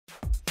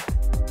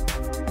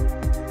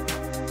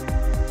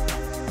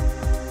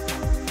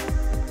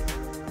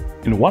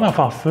In one of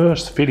our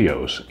first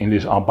videos in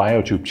this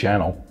R-BioTube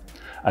channel,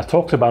 I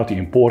talked about the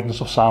importance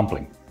of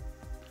sampling.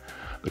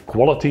 The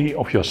quality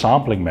of your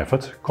sampling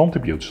method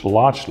contributes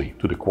largely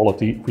to the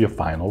quality of your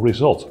final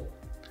result,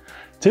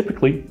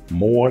 typically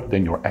more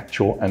than your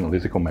actual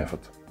analytical method.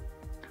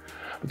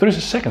 But there is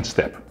a second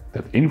step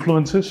that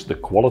influences the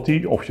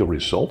quality of your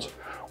result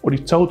or the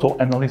total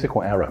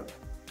analytical error.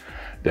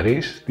 That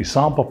is the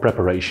sample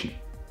preparation.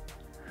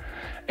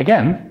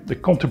 Again, the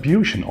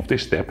contribution of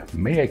this step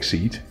may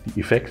exceed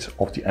the effect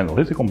of the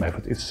analytical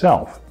method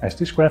itself, as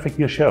this graphic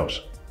here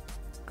shows.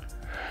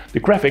 The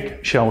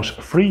graphic shows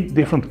 3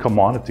 different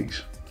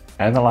commodities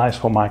analyzed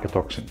for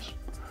mycotoxins: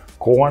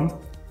 corn,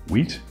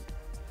 wheat,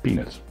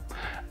 peanut,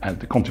 and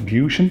the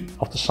contribution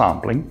of the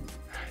sampling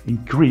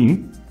in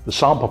green, the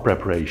sample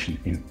preparation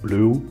in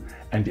blue,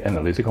 and the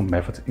analytical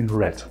method in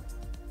red.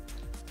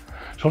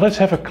 So let's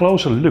have a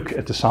closer look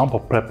at the sample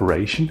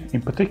preparation,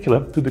 in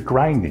particular to the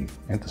grinding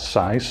and the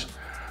size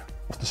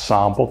of the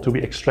sample to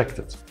be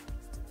extracted.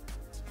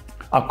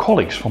 Our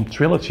colleagues from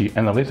Trilogy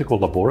Analytical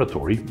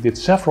Laboratory did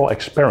several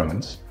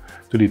experiments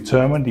to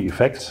determine the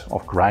effects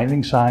of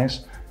grinding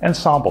size and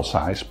sample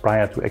size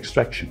prior to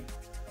extraction.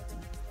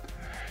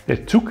 They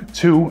took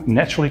 2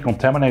 naturally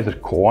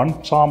contaminated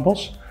corn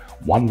samples,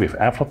 one with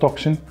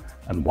aflatoxin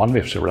and one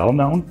with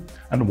zearalenone,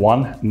 and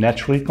one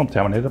naturally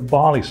contaminated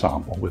barley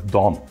sample with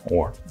DON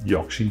or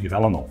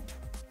deoxynivalenol.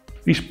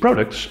 These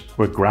products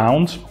were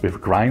ground with a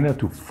grinder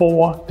to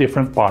 4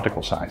 different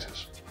particle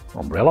sizes,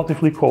 from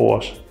relatively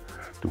coarse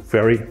to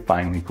very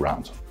finely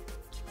ground.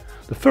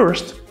 The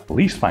first,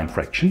 least fine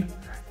fraction,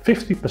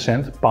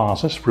 50%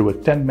 passes through a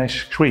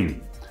 10-mesh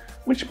screen,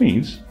 which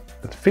means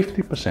that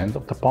 50%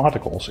 of the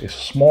particles is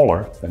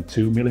smaller than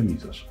 2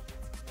 millimeters.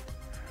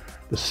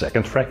 The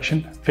second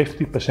fraction,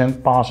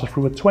 50%, passes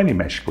through a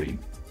 20-mesh screen,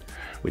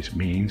 which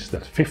means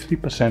that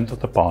 50%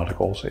 of the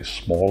particles is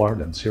smaller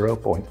than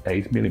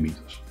 0.8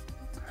 millimeters.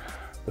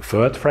 The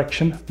third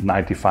fraction,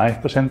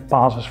 95%,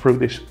 passes through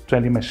this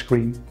 20-mesh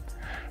screen,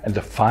 and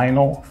the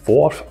final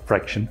fourth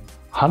fraction,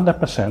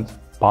 100%,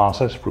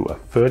 passes through a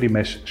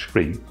 30-mesh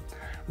screen,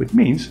 which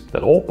means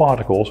that all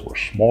particles were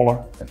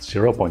smaller than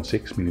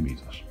 0.6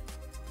 millimeters.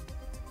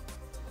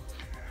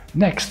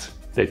 Next,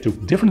 they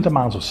took different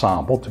amounts of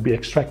sample to be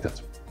extracted.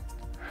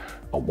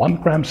 A 1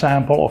 gram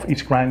sample of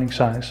each grinding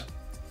size,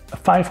 a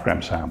 5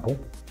 gram sample,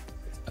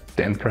 a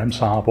 10 gram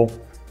sample,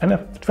 and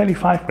a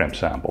 25 gram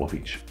sample of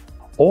each.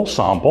 All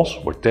samples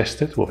were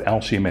tested with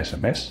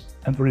LC-MS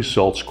and the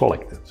results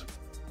collected.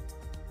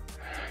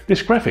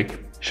 This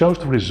graphic shows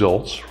the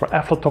results for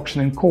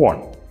aflatoxin in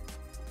corn.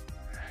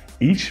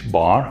 Each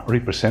bar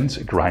represents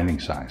a grinding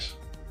size.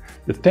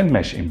 The 10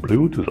 mesh in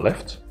blue to the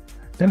left,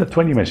 then the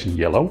 20 mesh in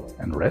yellow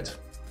and red,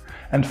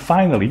 and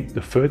finally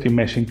the 30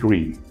 mesh in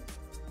green.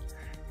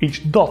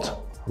 Each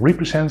dot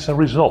represents a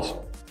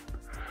result.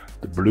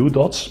 The blue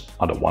dots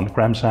are the 1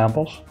 gram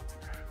samples,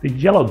 the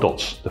yellow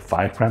dots the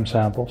 5 gram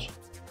samples,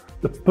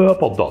 the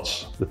purple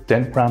dots the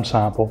 10 gram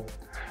sample,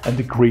 and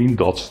the green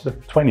dots the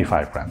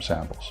 25 gram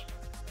samples.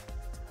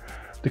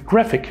 The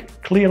graphic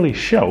clearly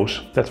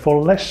shows that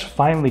for less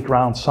finely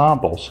ground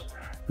samples,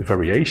 the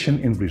variation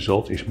in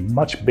result is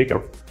much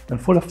bigger than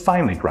for the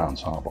finely ground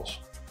samples.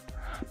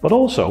 But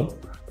also,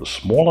 the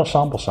smaller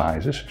sample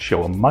sizes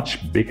show a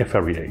much bigger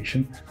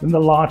variation than the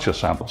larger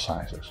sample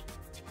sizes.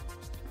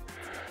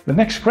 The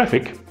next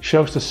graphic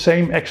shows the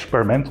same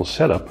experimental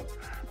setup,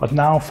 but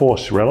now for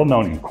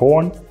zearalenone in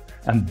corn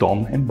and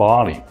DON in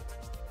barley.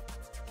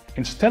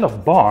 Instead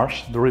of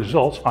bars, the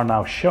results are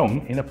now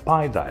shown in a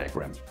pie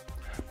diagram,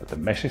 but the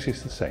message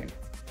is the same.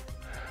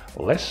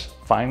 Less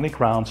finely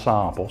ground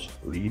samples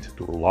lead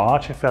to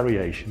larger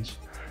variations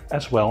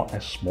as well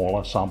as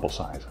smaller sample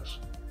sizes.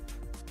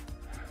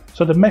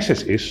 So the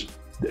message is,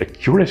 the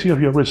accuracy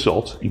of your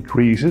results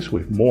increases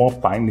with more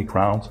finely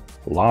ground,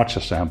 larger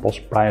samples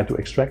prior to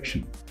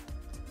extraction.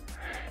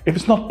 If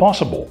it's not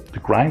possible to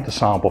grind the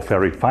sample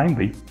very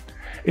finely,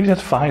 it is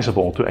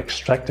advisable to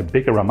extract a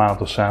bigger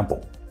amount of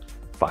sample.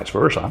 Vice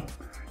versa,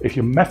 if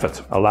your method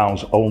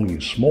allows only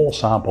a small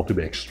sample to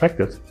be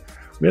extracted,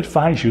 we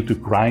advise you to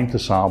grind the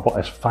sample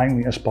as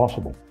finely as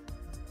possible.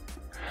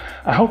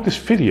 I hope this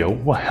video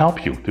will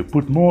help you to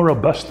put more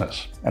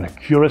robustness and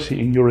accuracy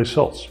in your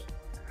results.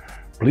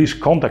 Please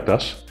contact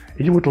us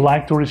if you would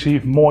like to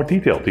receive more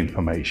detailed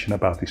information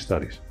about these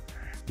studies.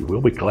 We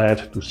will be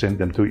glad to send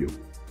them to you.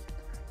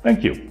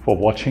 Thank you for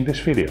watching this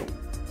video.